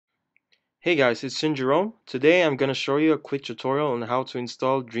Hey guys, it's Jerome. Today I'm going to show you a quick tutorial on how to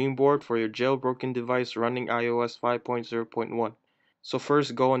install Dreamboard for your jailbroken device running iOS 5.0.1. So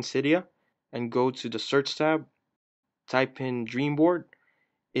first go on Cydia and go to the search tab, type in Dreamboard.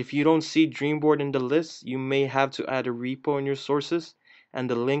 If you don't see Dreamboard in the list, you may have to add a repo in your sources, and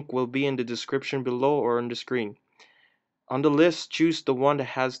the link will be in the description below or on the screen. On the list, choose the one that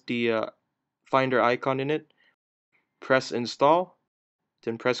has the Finder icon in it, press install,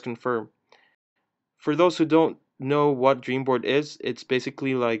 then press confirm. For those who don't know what Dreamboard is, it's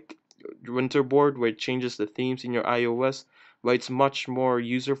basically like Winterboard where it changes the themes in your iOS, but it's much more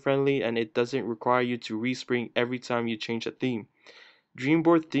user friendly and it doesn't require you to respring every time you change a theme.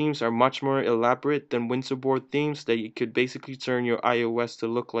 Dreamboard themes are much more elaborate than Winterboard themes that you could basically turn your iOS to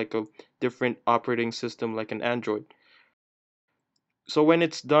look like a different operating system like an Android. So when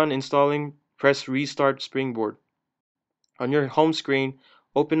it's done installing, press Restart Springboard. On your home screen,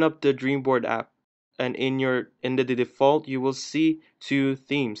 open up the Dreamboard app, and in the default you will see two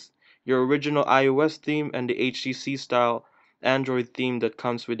themes: your original iOS theme and the HTC style Android theme that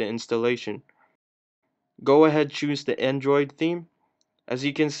comes with the installation. Go ahead, choose the Android theme. As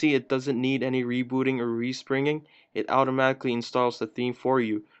you can see, it doesn't need any rebooting or respringing. It automatically installs the theme for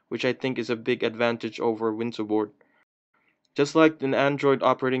you, which I think is a big advantage over Winterboard. Just like an Android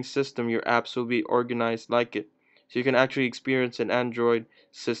operating system, your apps will be organized like it, so you can actually experience an Android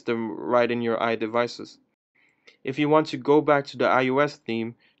system right in your iDevices. If you want to go back to the iOS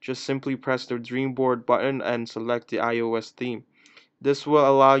theme, just simply press the Dreamboard button and select the iOS theme. This will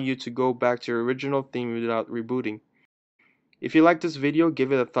allow you to go back to your original theme without rebooting. If you like this video,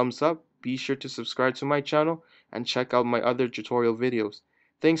 give it a thumbs up, be sure to subscribe to my channel, and check out my other tutorial videos.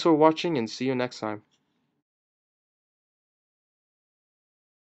 Thanks for watching and see you next time.